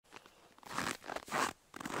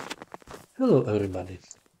Hello, everybody.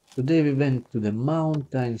 Today we went to the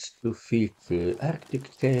mountains to fish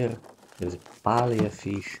Arctic char with palia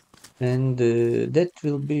fish, and that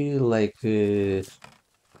will be like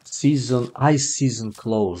ice season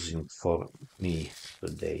closing for me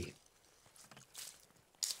today.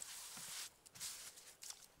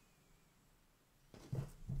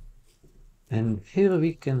 And here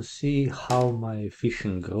we can see how my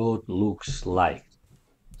fishing rod looks like.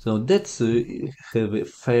 So that's have a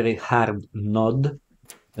very hard nod.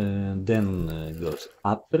 Then goes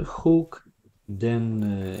upper hook,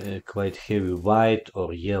 then quite heavy white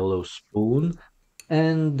or yellow spoon,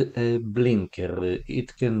 and a blinker.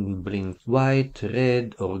 It can blink white,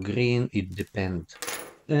 red, or green, it depends.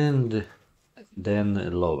 And then a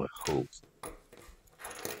lower hook.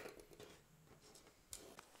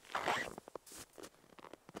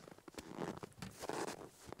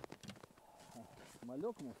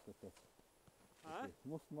 Малек, может, опять?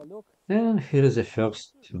 Может, малек? And here is the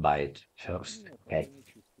first bite, first Нет, catch. не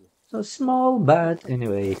чувствую. So small, but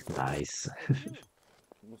anyway, nice.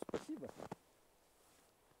 Ну, спасибо.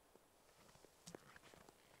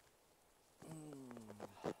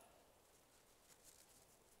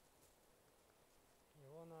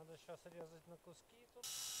 Его надо сейчас резать на куски тут.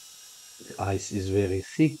 Ice is very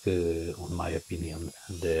thick, on my opinion.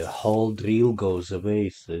 The whole drill goes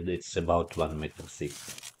away, so it's about 1 meter thick.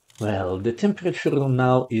 Well, the temperature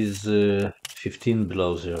now is 15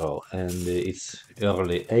 below zero, and it's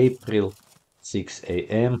early April, 6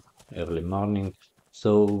 a.m., early morning.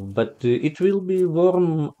 So, but it will be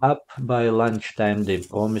warm up by lunchtime, they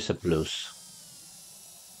promise a plus.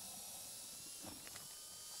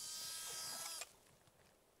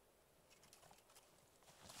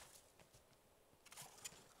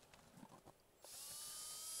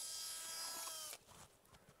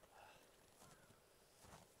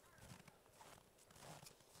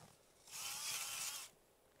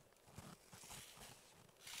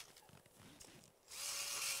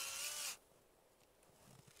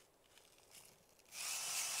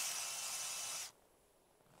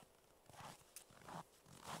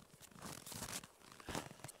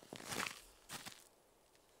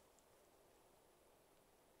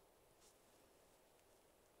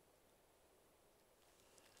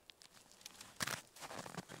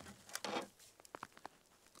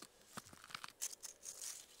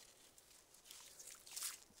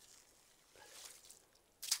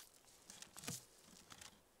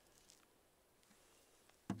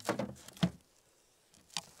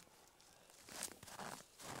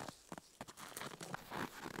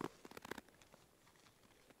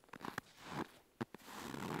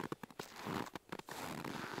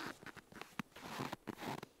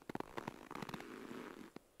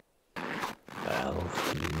 Well,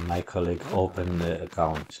 my colleague opened the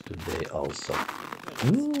account today also.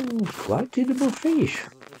 Quite edible fish.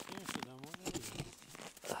 Затащим сюда, можно резать.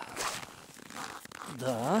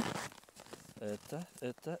 Да,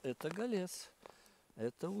 это голец.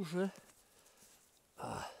 Это уже,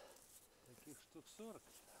 Таких штук 40,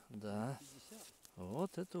 да, 50.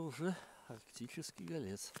 вот это уже арктический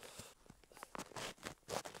голец.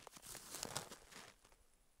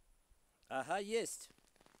 Ага, есть.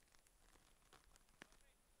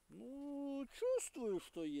 Ну, чувствую,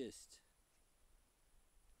 что есть.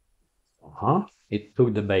 It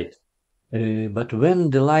took the bait. But when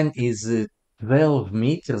the line is 12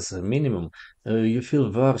 meters minimum, you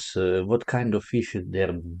feel worse. What kind of fish is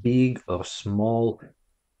there? Big or small?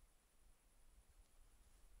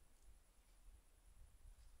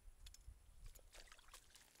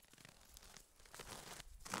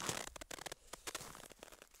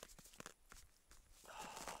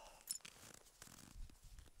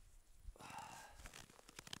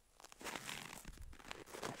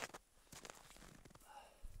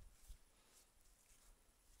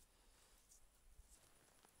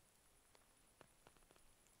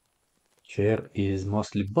 Chair is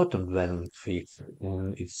mostly bottom dwelling fish,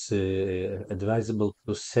 and it's advisable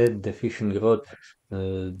to set the fishing rod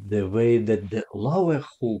the way that the lower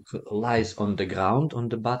hook lies on the ground on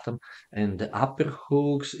the bottom, and the upper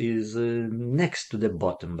hooks is next to the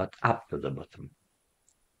bottom, but up to the bottom.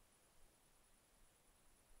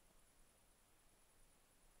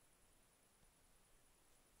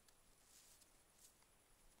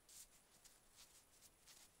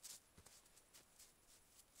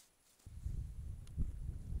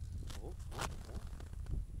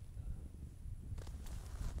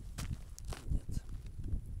 Нет.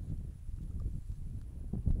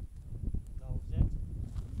 Дал взять.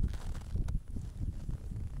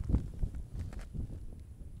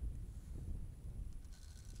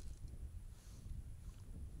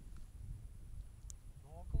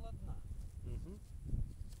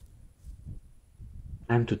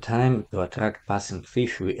 Time to time, to attract passing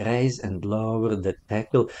fish, we raise and lower the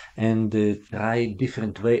tackle and try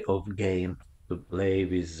different way of game to play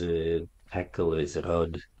with tackle with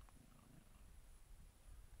rod.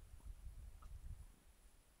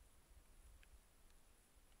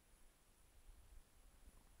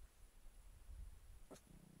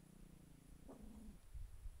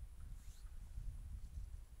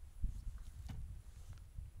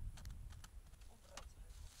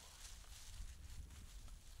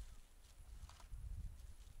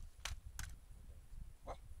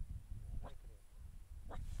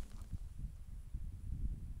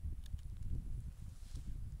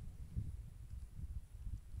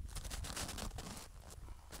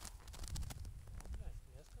 Дай крепко. Блядь,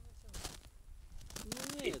 леска натянула.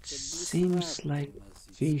 Ну It нет, это seems блесна like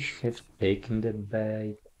тормозится fish have немножко. taken the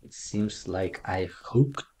bait. It seems like I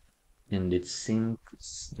hooked and it seems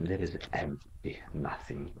there is empty,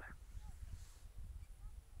 nothing.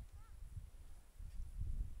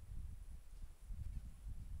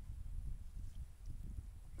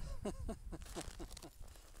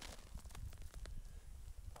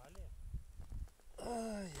 Пали?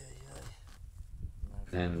 Ай-яй-яй.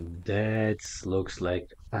 Нашли. And that looks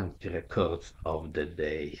like anti-record of the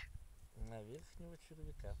day. На верхнего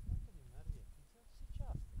червяка. Ну блин, Норвег, это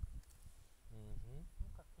сейчас. Угу. Ну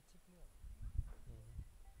как потеплело. Угу.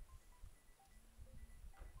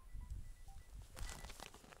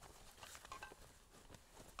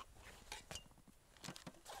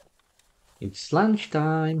 It's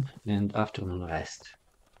lunchtime and afternoon rest.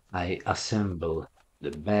 I assemble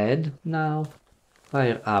the bed now,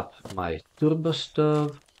 fire up my turbo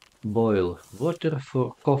stove, boil water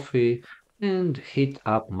for coffee, and heat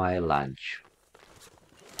up my lunch.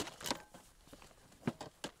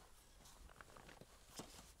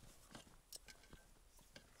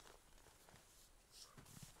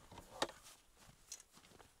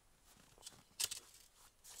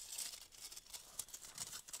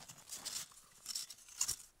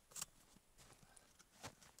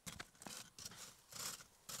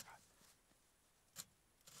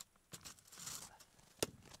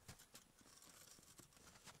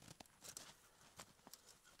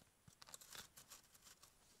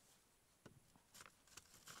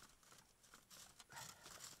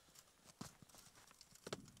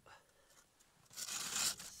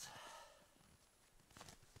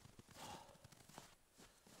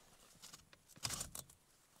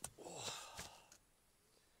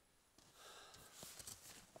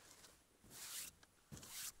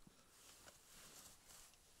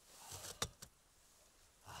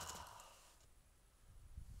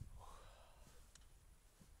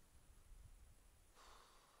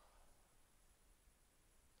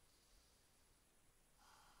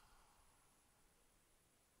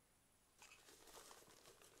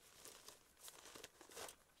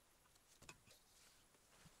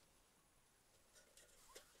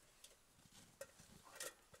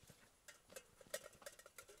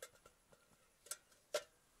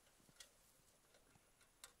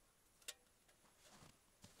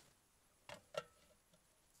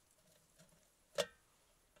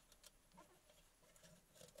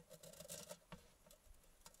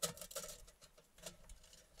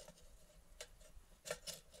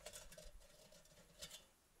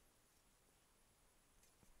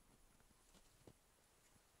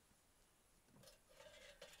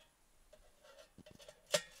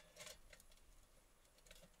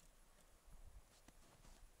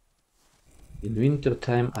 In winter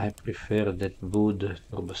time, I prefer that wood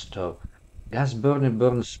turbo stove. Gas burner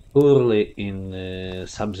burns poorly in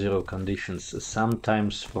sub-zero conditions,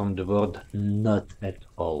 sometimes from the word not at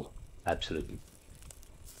all. Absolutely.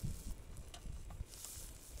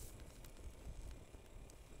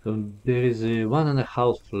 So there is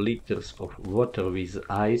 1.5 liters of water with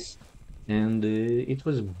ice, and it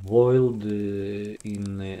was boiled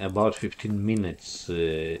in about 15 minutes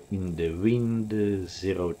in the wind,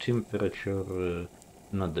 zero temperature,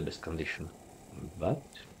 not the best condition, but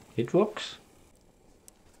it works.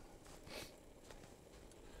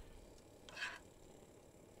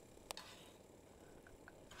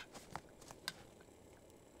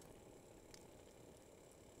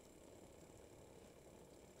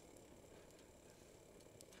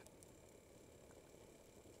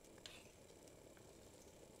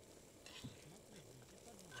 Смотри, иди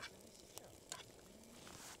подумай, это не сейчас.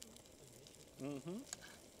 Это не что вечер. Угу.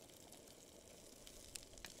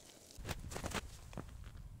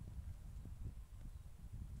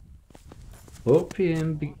 4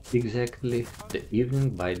 p.m. Exactly, the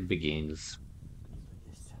evening bite begins.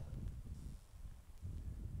 Есть.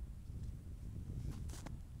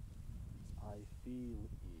 I feel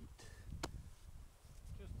it.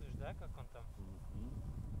 Да, как он там? Мгм.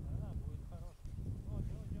 Да, будет хороший. О,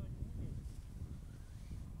 Джо, не лезь.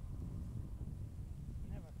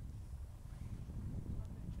 Never. Смотри, что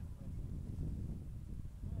творит.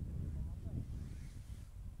 А, ты мне помогаешь.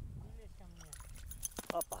 Не лезь ко мне.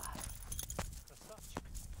 Опа. Красавчик.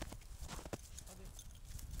 Ходи.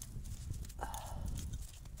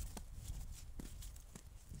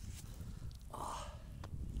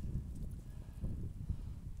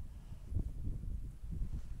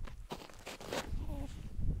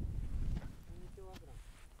 Не килограмм.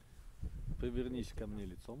 Повернись ко мне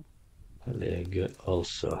лицом. They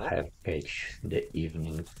also Вот. have catch the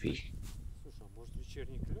evening fish. Слушай, а может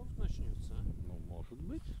вечерний клев начнется, а? Ну, может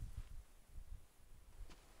быть.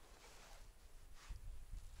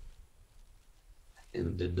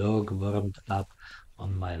 And the dog warmed up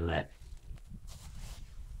on my lap.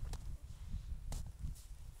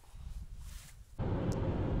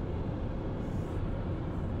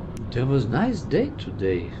 There was nice day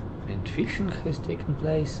today, and fishing has taken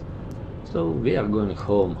place. So we are going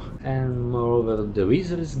home, and moreover the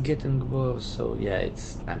weather is getting worse, so yeah,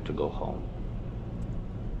 it's time to go home.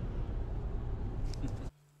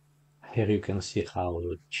 Here you can see how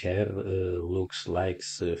chair looks like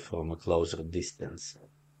from a closer distance.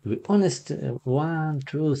 To be honest, 1,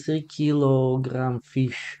 2, 3 kilogram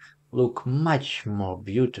fish look much more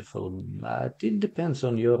beautiful, but it depends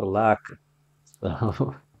on your luck.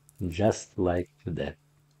 So just like that.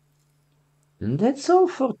 And that's all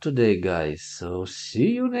for today, guys. So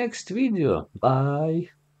see you next video. Bye.